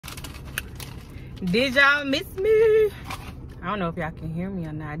Did y'all miss me? I don't know if y'all can hear me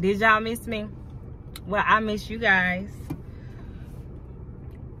or not. Did y'all miss me? Well, I miss you guys.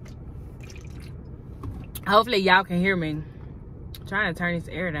 Hopefully y'all can hear me. I'm trying to turn this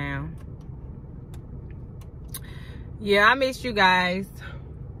air down. Yeah, I miss you guys.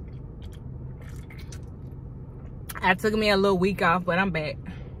 I took me a little week off, but I'm back.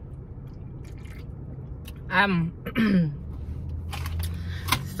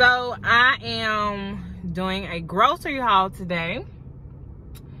 So I am doing a grocery haul today.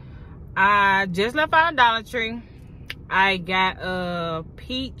 I just left out of Dollar Tree. I got a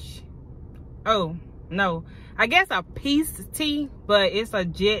peach. Oh no, I guess a peace tea, but it's a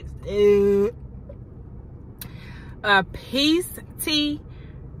peace tea,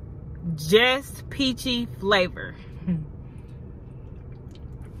 just peachy flavor,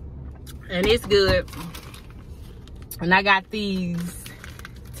 and it's good. And I got these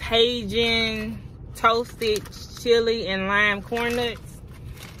Haagen toasted chili and lime corn nuts.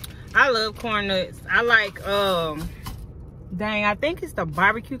 I love corn nuts. I like dang, I think it's the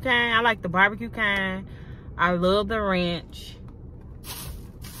barbecue kind. I like the barbecue kind. I love the ranch.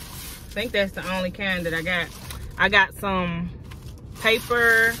 I think that's the only kind that I got. I got some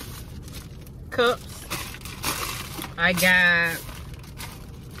paper cups. I got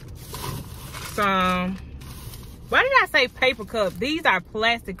some, why did I say paper cup? These are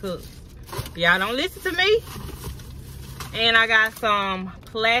plastic cups. Y'all don't listen to me. And I got some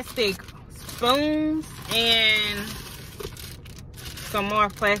plastic spoons and some more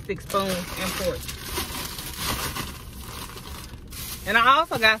plastic spoons and forks. And I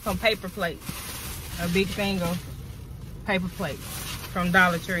also got some paper plates. A big thing of paper plates from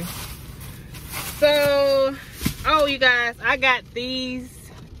Dollar Tree. So, oh you guys, I got these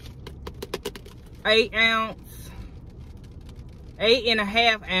 8.5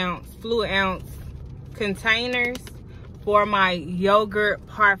 ounce fluid ounce containers for my yogurt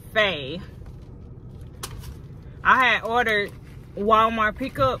parfait. I had ordered Walmart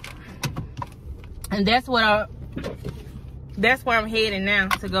pickup, and that's where I'm heading now,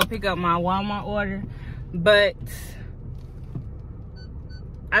 to go pick up my Walmart order. But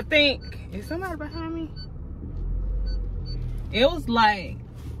I think, is somebody behind me? It was like,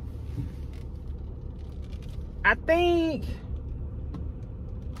 I think,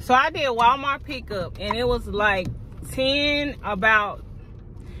 so I did Walmart pickup, and it was like 10, about,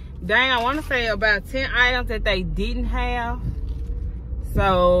 dang, I want to say about 10 items that they didn't have.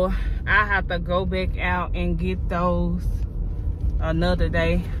 So I have to go back out and get those another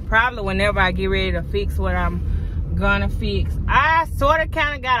day. Probably whenever I get ready to fix what I'm gonna fix. I sort of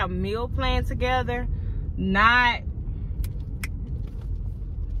kind of got a meal plan together. Not,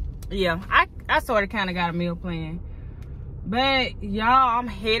 yeah, I sort of kind of got a meal plan. But y'all, I'm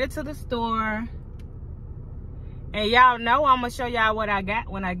headed to the store. And y'all know I'm gonna show y'all what I got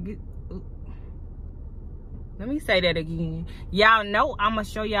when I get, let me say that again. Y'all know I'm gonna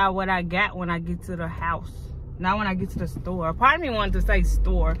show y'all what I got when I get to the house. Not when I get to the store. Part of me wanted to say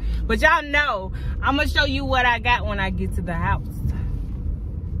store. But y'all know I'm gonna show you what I got when I get to the house.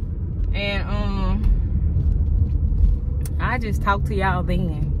 And I just talk to y'all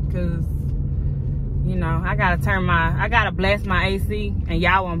then. Cause, you know, I gotta blast my AC, and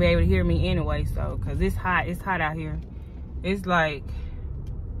y'all won't be able to hear me anyway. So, cause it's hot out here. It's like,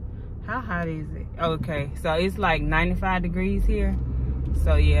 how hot is it? Okay, so it's like 95 degrees here.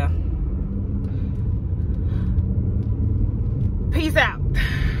 So yeah. Peace out.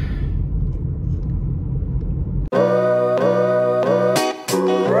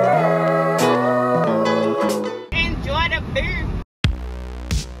 Enjoy the food.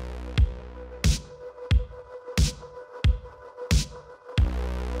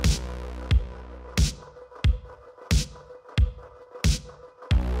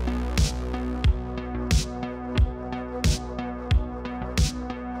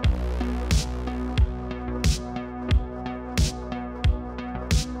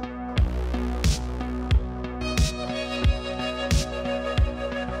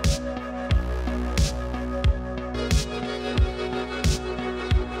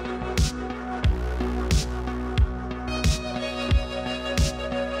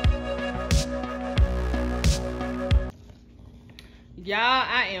 Y'all,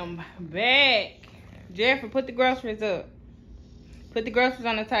 I am back. Jeffrey, put the groceries up. Put the groceries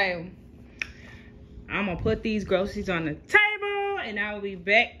on the table. I'm gonna put these groceries on the table, and I will be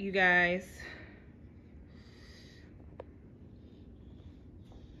back, you guys.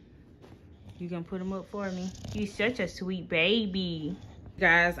 You gonna put them up for me? You're such a sweet baby.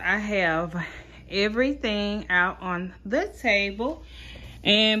 Guys, I have everything out on the table.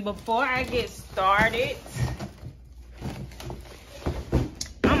 And before I get started,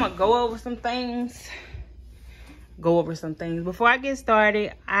 I'm gonna go over some things. Before I get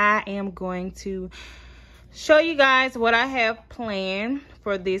started, I am going to show you guys what I have planned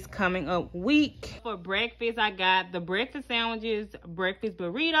for this coming up week. For breakfast, I got the breakfast sandwiches, breakfast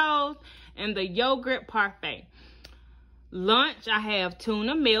burritos, and the yogurt parfait. Lunch, I have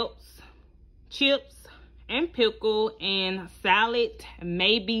tuna melts, chips, and pickle, and salad,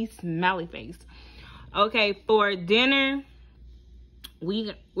 maybe smiley face. Okay, for dinner,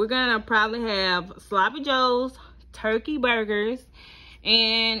 we're gonna probably have sloppy joes, turkey burgers,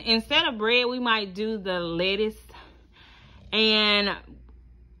 and instead of bread, we might do the lettuce and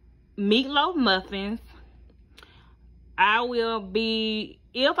meatloaf muffins.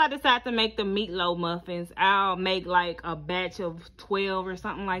 If I decide to make the meatloaf muffins, I'll make like a batch of 12 or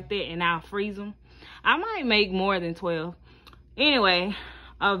something like that, and I'll freeze them. I might make more than 12. Anyway,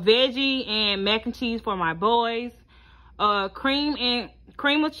 a veggie and mac and cheese for my boys. Cream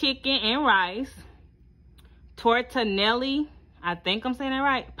of chicken and rice. Tortanelli, I think I'm saying that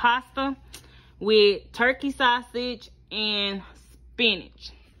right, pasta with turkey sausage and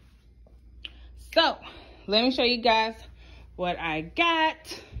spinach. So, let me show you guys what I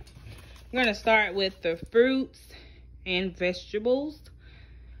got. I'm gonna start with the fruits and vegetables.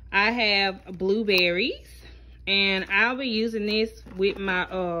 I have blueberries, and I'll be using this with my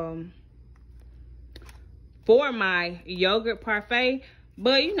for my yogurt parfait.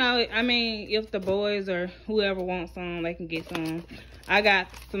 But you know, I mean, if the boys or whoever wants some, they can get some. I got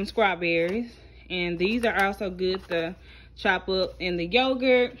some strawberries, and these are also good to chop up in the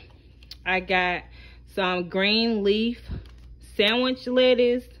yogurt. I got some green leaf sandwich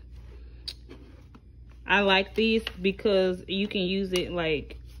lettuce. I like these because you can use it,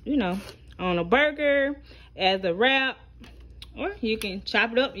 like, you know, on a burger, as a wrap, or you can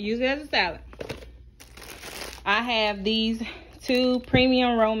chop it up and use it as a salad. I have these 2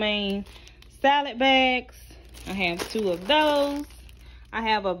 premium romaine salad bags. I have 2 of those. I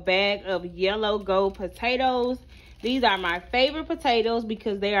have a bag of yellow gold potatoes. These are my favorite potatoes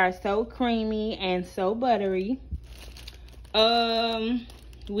because they are so creamy and so buttery.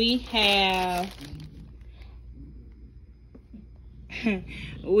 We have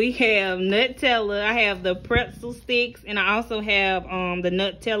Nutella. I have the pretzel sticks, and I also have the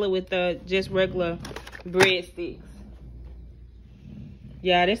Nutella with the just regular breadsticks.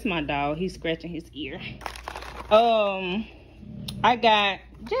 Yeah, that's my dog. He's scratching his ear. I got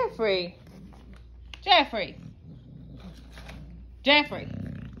Jeffrey.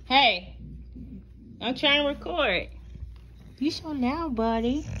 Hey, I'm trying to record. You so loud,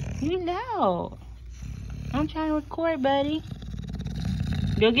 buddy. You loud. I'm trying to record, buddy.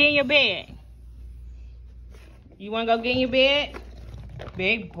 Go get in your bed. You want to go get in your bed?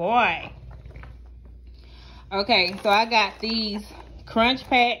 Big boy. Okay, so I got these crunch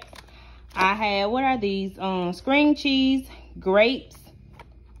packs. I have, what are these? String cheese, grapes,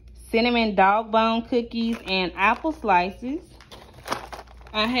 cinnamon dog bone cookies, and apple slices.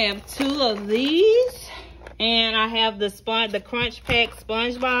 I have 2 of these, and I have the crunch pack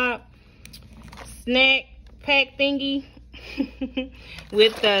SpongeBob snack pack thingy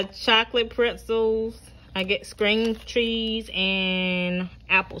with the chocolate pretzels. I get string cheese and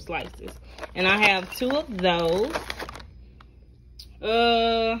apple slices, and I have 2 of those.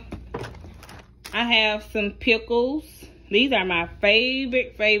 I have some pickles. These are my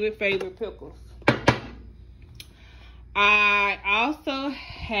favorite pickles. I also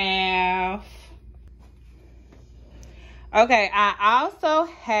have,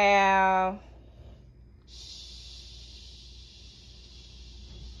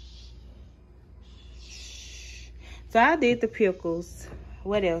 so I did the pickles.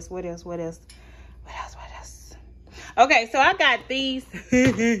 What else? Okay, so I got these.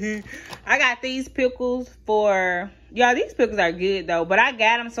 I got these pickles for y'all. These pickles are good though, but I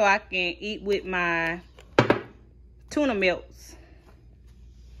got them so I can eat with my tuna melts.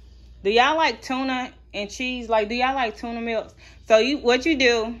 Do y'all like tuna and cheese? Like, do y'all like tuna melts? So what you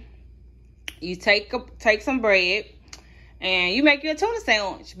do, you take some bread and you make your tuna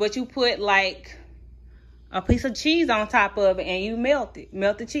sandwich, but you put like a piece of cheese on top of it, and you melt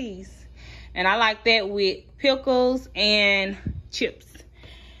the cheese. And I like that with pickles and chips.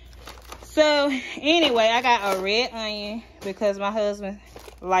 So anyway, I got a red onion because my husband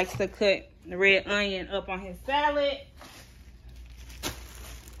likes to cut the red onion up on his salad.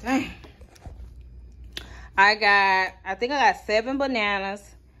 Dang. I think I got 7 bananas,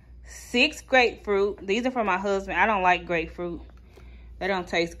 6 grapefruit. These are for my husband. I don't like grapefruit. They don't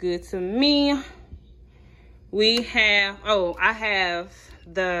taste good to me. I have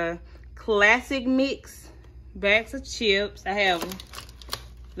the classic mix bags of chips. I have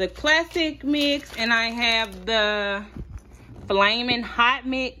the classic mix, and I have the flaming hot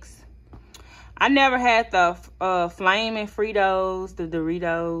mix. I never had the flaming Fritos, the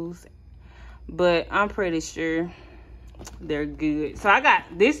Doritos, but I'm pretty sure they're good. So I got,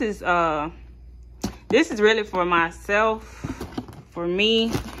 this is really for myself, for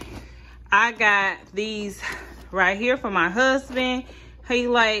me. I got these right here for my husband. He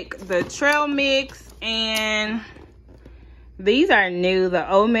like the trail mix, and these are new,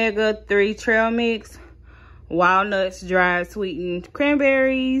 the omega-3 trail mix, walnuts, dried sweetened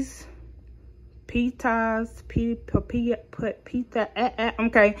cranberries,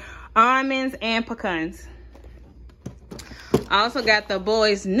 almonds, and pecans. I also got the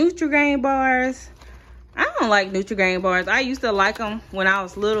boys Nutri-Grain bars. I don't like Nutri-Grain bars. I used to like them when I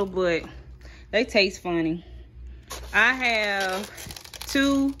was little, but they taste funny. I have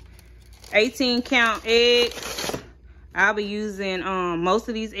 2 18-count eggs. I'll be using most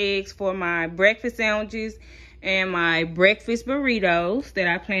of these eggs for my breakfast sandwiches and my breakfast burritos that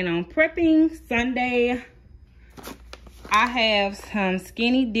I plan on prepping Sunday. I have some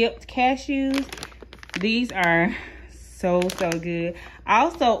skinny dipped cashews. These are so good. I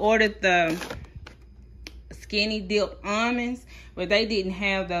also ordered the skinny dipped almonds, but they didn't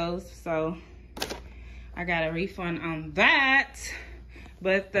have those, so I got a refund on that.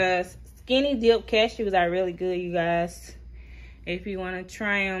 But the skinny dipped cashews are really good, you guys, if you want to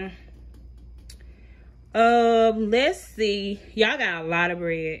try them. Let's see. Y'all got a lot of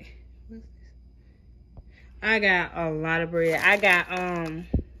bread. I got a lot of bread. I got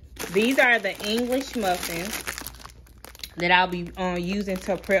these are the English muffins that I'll be using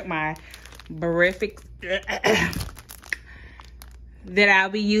to prep my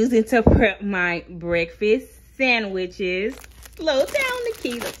breakfast sandwiches. Slow down,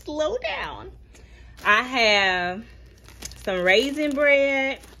 Nikita, slow down. I have some raisin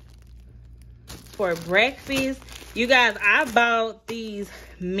bread for breakfast. You guys, I bought these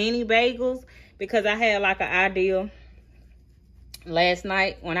mini bagels because I had like an idea last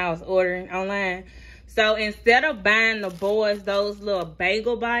night when I was ordering online. So instead of buying the boys those little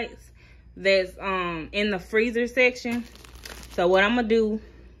bagel bites that's in the freezer section, so what I'm gonna do,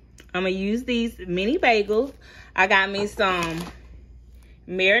 I'm gonna use these mini bagels. I got me some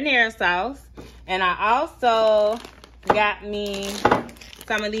marinara sauce, and I also got me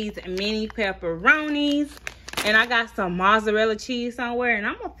some of these mini pepperonis, and I got some mozzarella cheese somewhere, and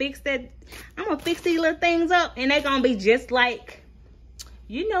I'm gonna fix that. I'm gonna fix these little things up, and they're gonna be just like,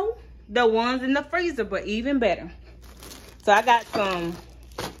 you know, the ones in the freezer, but even better. So I got some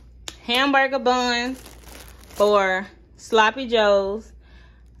hamburger buns for sloppy joes.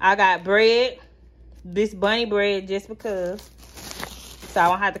 I got bread, this bunny bread, just because, so I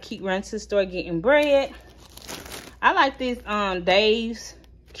won't have to keep running to the store getting bread. I like this Dave's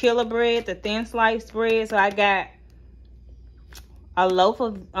Killer bread, the thin sliced bread. So I got a loaf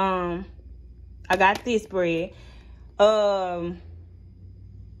of I got this bread.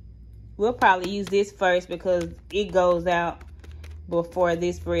 We'll probably use this first because it goes out before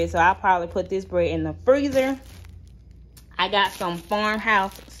this bread, so I'll probably put this bread in the freezer. I got some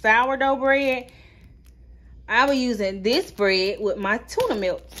farmhouse sourdough bread. I'll be using this bread with my tuna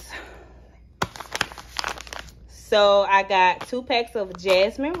melts. So I got 2 packs of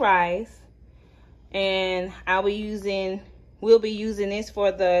jasmine rice, and we'll be using this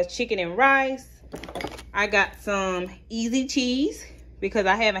for the chicken and rice. I got some easy cheese because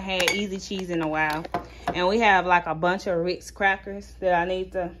I haven't had easy cheese in a while, and we have like a bunch of Ritz crackers that I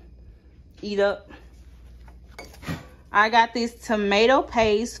need to eat up. I got this tomato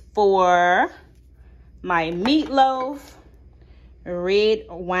paste for my meatloaf, red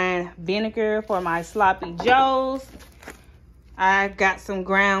wine vinegar for my sloppy joes. I got some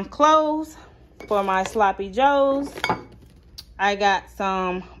ground cloves for my sloppy joes. I got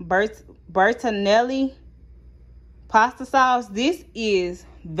some Bertinelli pasta sauce. This is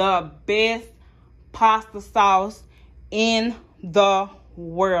the best pasta sauce in the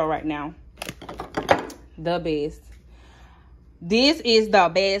world right now. The best. This is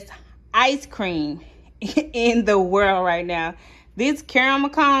the best ice cream in the world right now. This caramel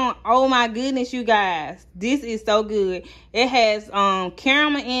cone, oh my goodness, you guys, this is so good. It has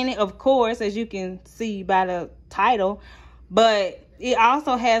caramel in it, of course, as you can see by the title, but it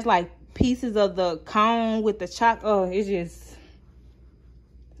also has like pieces of the cone with the chocolate. Oh, it's just,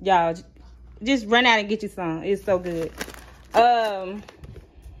 y'all, just run out and get you some. It's so good. I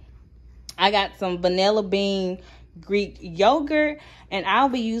got some vanilla bean Greek yogurt, and I'll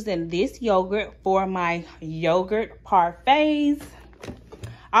be using this yogurt for my yogurt parfaits.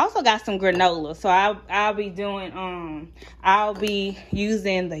 I also got some granola. So I'll be doing I'll be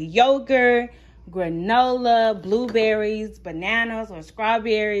using the yogurt, granola, blueberries, bananas or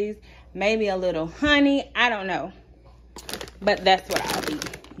strawberries, maybe a little honey. I don't know. But that's what I'll be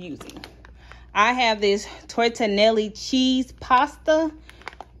using. I have this tortellini cheese pasta,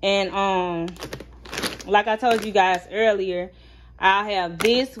 and like I told you guys earlier, I'll have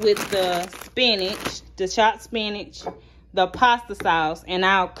this with the spinach, the chopped spinach, the pasta sauce, and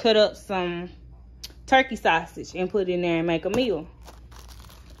I'll cut up some turkey sausage and put it in there and make a meal.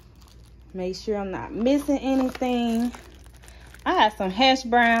 Make sure I'm not missing anything. I have some hash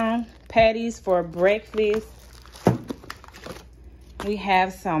brown patties for breakfast. We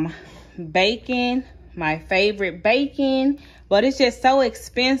have some bacon, my favorite bacon, but it's just so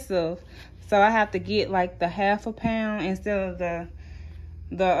expensive. So I have to get like the half a pound instead of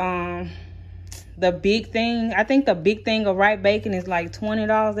the big thing. I think the big thing of ripe bacon is like $20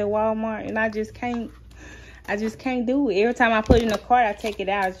 at Walmart, and I just can't do it. Every time I put it in the cart, I take it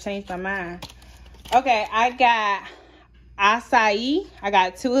out. I change my mind. Okay, I got acai. I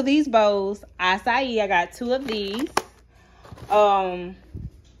got 2 of these bowls. Acai, I got 2 of these.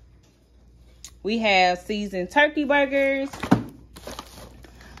 We have seasoned turkey burgers,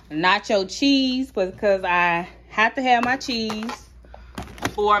 nacho cheese, because I have to have my cheese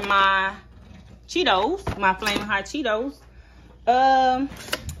for my Cheetos, my Flaming Hot Cheetos. I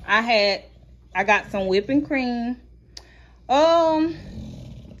got some whipping cream. I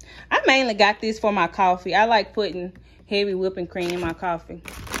mainly got this for my coffee. I like putting heavy whipping cream in my coffee.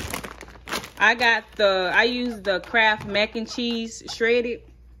 I use the Kraft mac and cheese shredded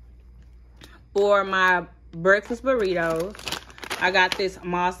for my breakfast burritos. I got this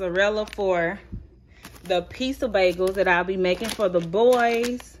mozzarella for the pizza bagels that I'll be making for the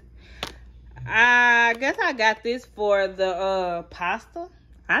boys. I guess I got this for the pasta.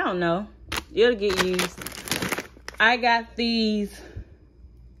 I don't know. It'll get used. I got these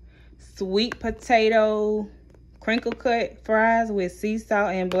sweet potato crinkle cut fries with sea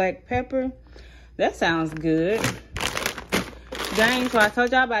salt and black pepper. That sounds good. Dang, so I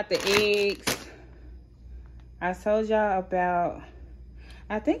told y'all about the eggs. I told y'all about,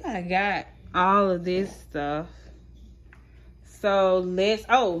 I think I got all of this stuff. So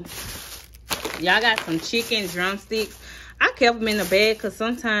y'all got some chicken drumsticks. I kept them in the bag because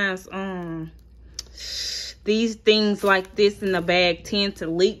sometimes these things like this in the bag tend to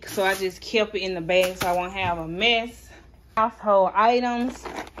leak. So I just kept it in the bag so I won't have a mess. Household items.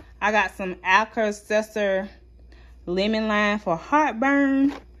 I got some Alka-Seltzer lemon lime for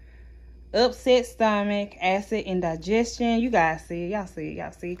heartburn, upset stomach, acid indigestion. You guys see, y'all see,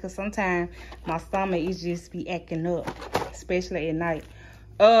 because sometimes my stomach is just be acting up, especially at night.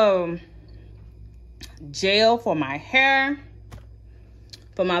 Gel for my hair,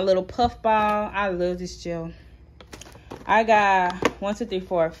 for my little puff ball. I love this gel. I got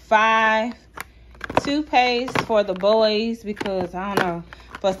 5 toothpaste for the boys because I don't know,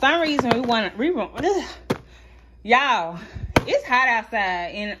 for some reason we want to y'all, it's hot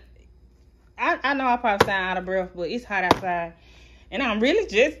outside, and I know I probably sound out of breath, but it's hot outside, and I'm really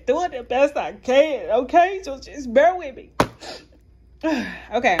just doing the best I can, okay? So just bear with me.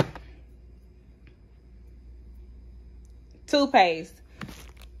 Okay. Toothpaste,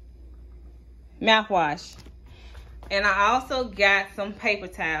 mouthwash, and I also got some paper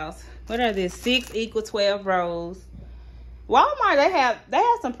towels. What are these? 6 equal 12 rolls. Walmart, they have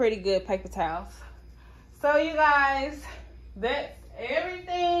some pretty good paper towels. So you guys, that's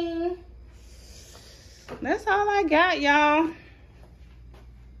everything. That's all I got, y'all.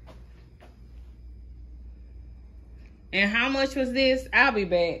 And how much was this? I'll be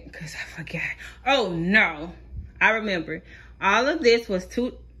back because I forgot. Oh no, I remember. All of this was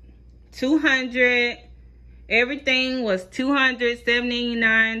 $200. Everything was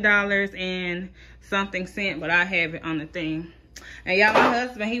 $279 and something cent, but I have it on the thing. And y'all, my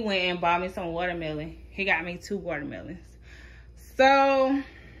husband, he went and bought me some watermelon. He got me 2 watermelons. So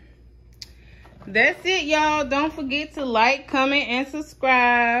that's it, y'all. Don't forget to like, comment, and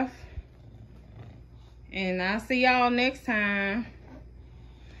subscribe. And I'll see y'all next time.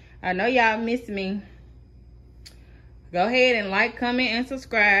 I know y'all miss me. Go ahead and like, comment, and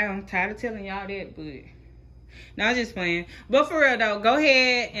subscribe. I'm tired of telling y'all that, but no, I'm just playing. But for real though, go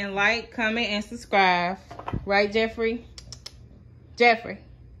ahead and like, comment, and subscribe. Right, Jeffrey? Jeffrey,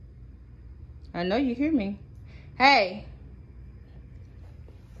 I know you hear me. Hey,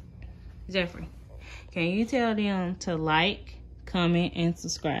 Jeffrey, can you tell them to like, comment, and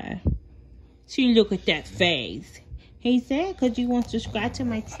subscribe? See, look at that face. He said, because you want to subscribe to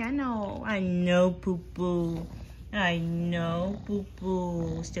my channel. I know, poo-poo. I know,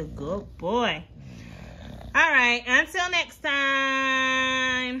 boo-boo. Still good boy. All right, until next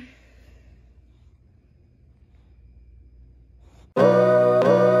time.